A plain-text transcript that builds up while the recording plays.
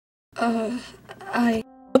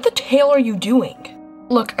What the tail are you doing?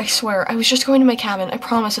 Look, I swear, I was just going to my cabin. I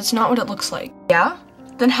promise it's not what it looks like. Yeah?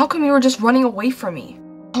 Then how come you were just running away from me?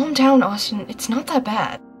 Calm down, Austin. It's not that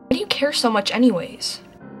bad. Why do you care so much anyways?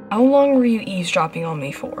 How long were you eavesdropping on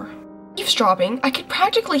me for? Eavesdropping? I could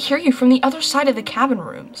practically hear you from the other side of the cabin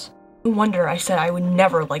rooms. No wonder I said I would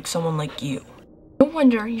never like someone like you. No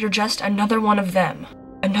wonder you're just another one of them.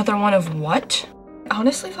 Another one of what? I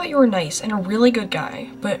honestly thought you were nice and a really good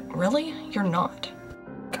guy, but really, you're not.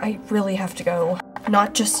 I really have to go.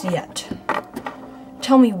 Not just yet.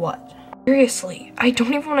 Tell me what? Seriously, I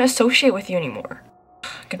don't even want to associate with you anymore.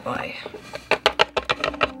 Goodbye.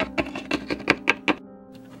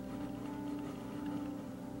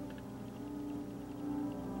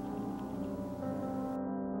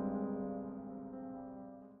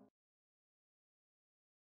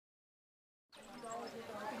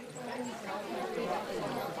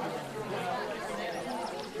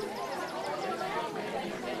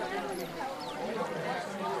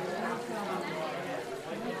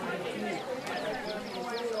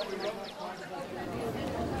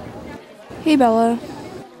 Hey, Bella.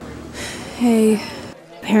 Hey.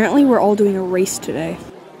 Apparently we're all doing a race today.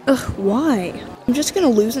 Ugh, why? I'm just gonna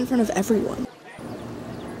lose in front of everyone.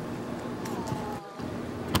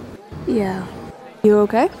 Yeah. You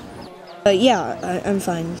okay? Yeah, I'm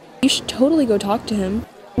fine. You should totally go talk to him.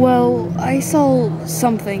 Well, I saw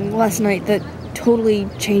something last night that totally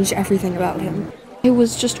changed everything about him. I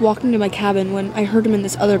was just walking to my cabin when I heard him and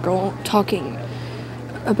this other girl talking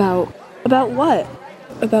about... About what?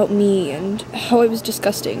 About me and how I was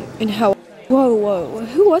disgusting and how... Whoa,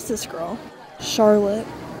 who was this girl? Charlotte.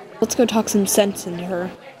 Let's go talk some sense into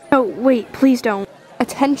her. Oh, wait, please don't.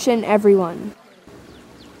 Attention, everyone.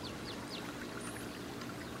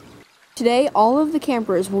 Today, all of the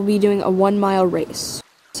campers will be doing a 1-mile race.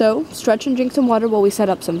 So, stretch and drink some water while we set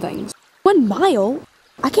up some things. 1 mile?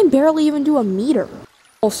 I can barely even do a meter.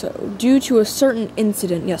 Also, due to a certain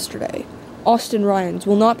incident yesterday, Austin Ryans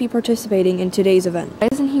will not be participating in today's event. Why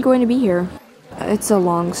isn't he going to be here? It's a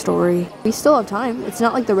long story. We still have time. It's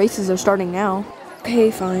not like the races are starting now. Okay,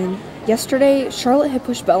 fine. Yesterday, Charlotte had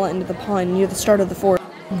pushed Bella into the pond near the start of the fort.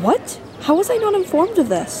 What? How was I not informed of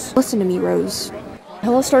this? Listen to me, Rose.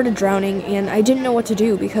 Bella started drowning, and I didn't know what to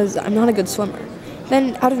do because I'm not a good swimmer.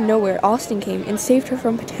 Then, out of nowhere, Austin came and saved her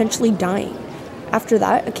from potentially dying. After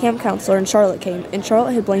that, a camp counselor and Charlotte came, and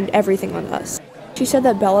Charlotte had blamed everything on us. She said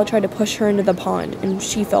that Bella tried to push her into the pond, and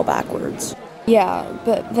she fell backwards. Yeah,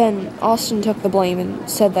 but then Austin took the blame and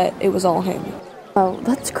said that it was all him. Oh,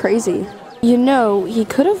 that's crazy. You know, he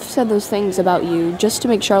could have said those things about you just to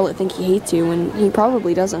make Charlotte think he hates you, and he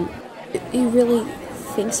probably doesn't. You really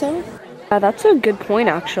think so? Yeah, that's a good point,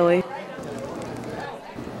 actually.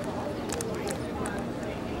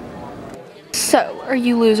 So, are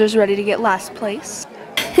you losers ready to get last place?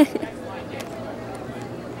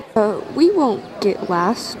 We won't get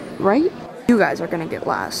last, right? You guys are gonna get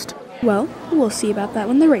last. Well, we'll see about that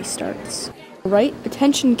when the race starts. Alright,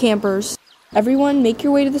 attention campers. Everyone, make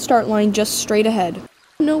your way to the start line just straight ahead.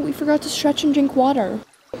 No, we forgot to stretch and drink water.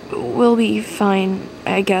 We'll be fine,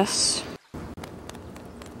 I guess.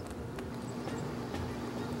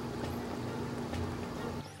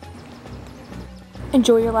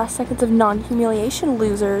 Enjoy your last seconds of non-humiliation,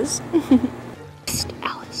 losers. Psst,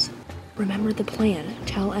 Alice. Remember the plan.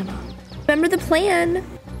 Tell Emma. Remember the plan!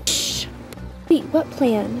 Shh. Wait, what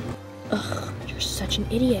plan? Ugh, you're such an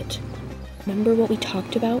idiot. Remember what we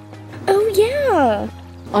talked about? Oh, yeah!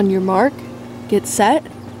 On your mark, get set,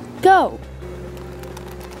 go!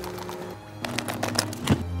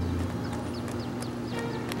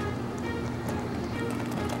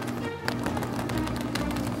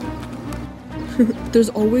 There's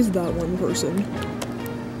always that one person.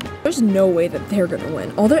 There's no way that they're gonna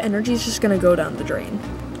win. All their energy is just gonna go down the drain.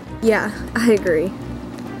 Yeah, I agree.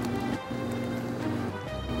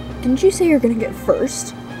 Didn't you say you're gonna get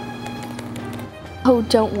first? Oh,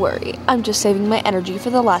 don't worry. I'm just saving my energy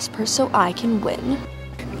for the last purse so I can win.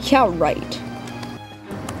 Yeah, right.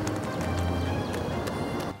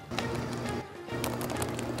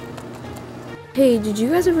 Hey, did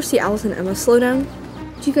you guys ever see Alice and Emma slow down?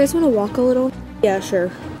 Do you guys want to walk a little? Yeah,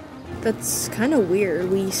 sure. That's kind of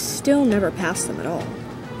weird. We still never passed them at all.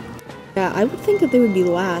 Yeah, I would think that they would be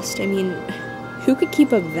last. I mean, who could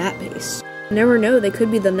keep up that pace? You never know, they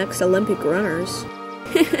could be the next Olympic runners.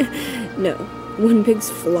 No, when pigs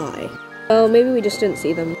fly. Oh, maybe we just didn't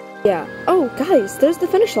see them. Yeah. Oh, guys, there's the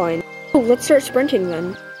finish line. Oh, let's start sprinting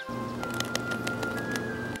then.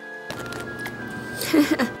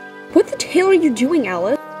 What the tail are you doing,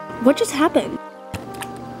 Alice? What just happened?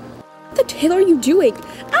 What the tail are you doing?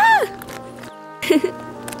 Ah!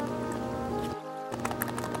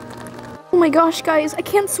 my gosh, guys, I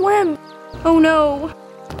can't swim. Oh no.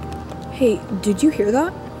 Hey, did you hear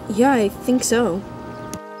that? Yeah, I think so.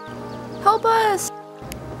 Help us.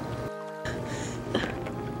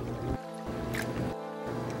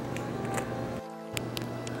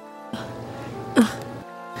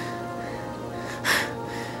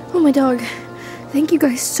 Oh my dog. Thank you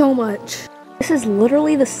guys so much. This is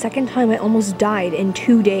literally the second time I almost died in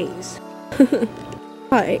 2 days.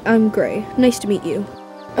 Hi, I'm Gray. Nice to meet you.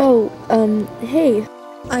 Oh, hey.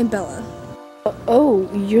 I'm Bella. Oh,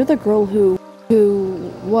 you're the girl who,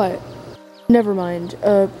 what? Never mind.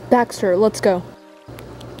 Baxter, let's go.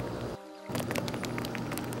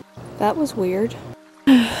 That was weird.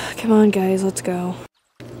 Come on, guys, let's go.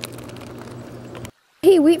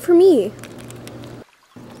 Hey, wait for me.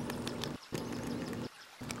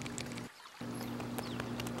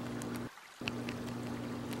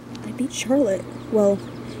 I beat Charlotte. Well,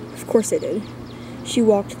 of course I did. She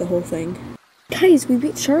walked the whole thing. Guys, we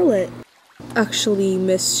beat Charlotte. Actually,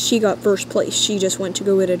 miss, she got first place. She just went to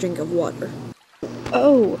go get a drink of water.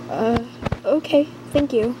 Oh, okay.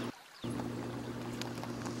 Thank you.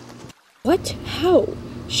 What? How?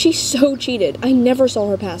 She so cheated. I never saw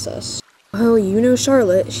her pass us. Well, you know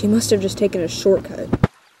Charlotte. She must have just taken a shortcut.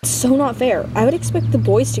 It's so not fair. I would expect the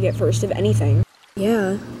boys to get first, if anything.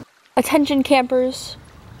 Yeah. Attention, campers.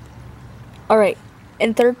 Alright,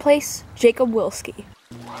 in third place, Jacob Wilski.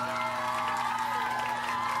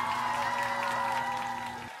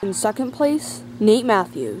 In second place, Nate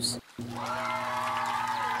Matthews.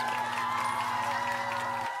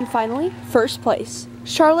 And finally, first place,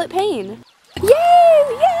 Charlotte Payne.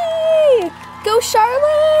 Yay! Yay! Go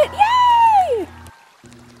Charlotte! Yay!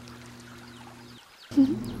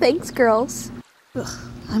 Thanks, girls. Ugh,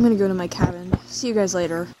 I'm gonna go to my cabin. See you guys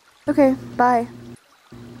later. Okay, bye.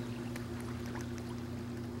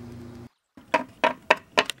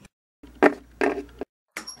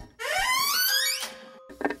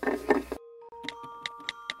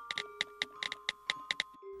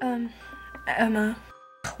 Emma,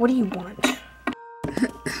 what do you want?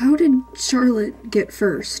 How did Charlotte get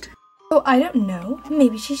first? Oh, I don't know.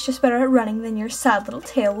 Maybe she's just better at running than your sad little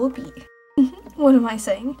tail will be. What am I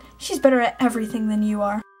saying? She's better at everything than you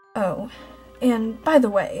are. Oh, and by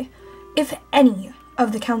the way, if any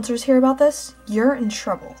of the counselors hear about this, you're in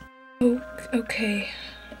trouble. Oh, okay.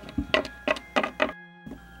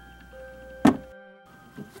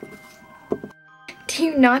 Do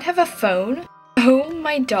you not have a phone? Oh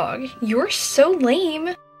my dog, you're so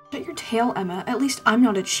lame. Shut your tail, Emma. At least I'm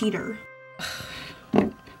not a cheater.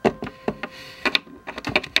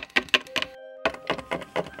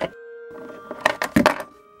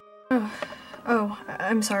 Oh,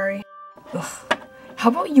 I'm sorry. Ugh. How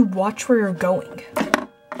about you watch where you're going?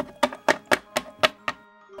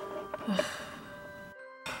 Ugh.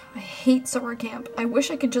 I hate summer camp. I wish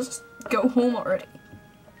I could just go home already.